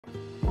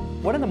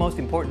One of the most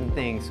important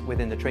things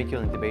within the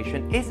tracheal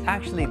intubation is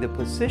actually the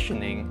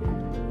positioning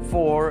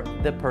for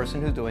the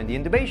person who's doing the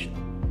intubation.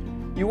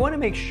 You want to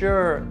make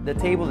sure the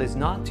table is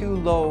not too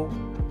low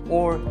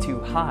or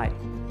too high.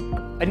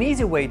 An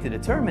easy way to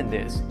determine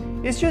this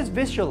is just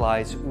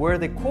visualize where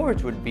the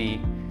cords would be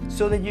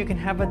so that you can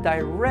have a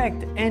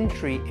direct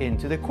entry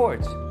into the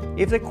cords.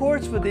 If the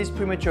cords for this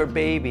premature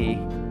baby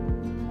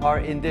are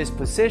in this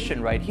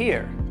position right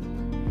here,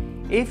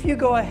 if you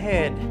go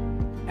ahead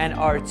and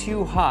are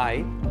too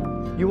high,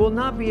 you will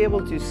not be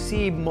able to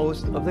see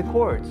most of the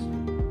cords.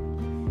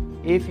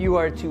 If you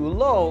are too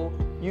low,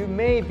 you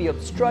may be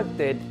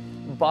obstructed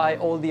by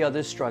all the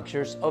other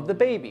structures of the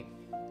baby.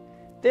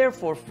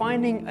 Therefore,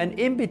 finding an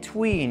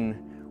in-between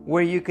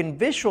where you can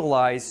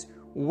visualize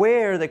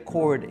where the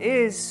cord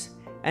is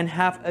and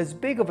have as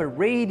big of a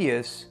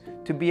radius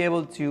to be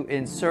able to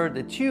insert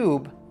the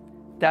tube,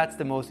 that's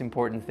the most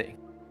important thing.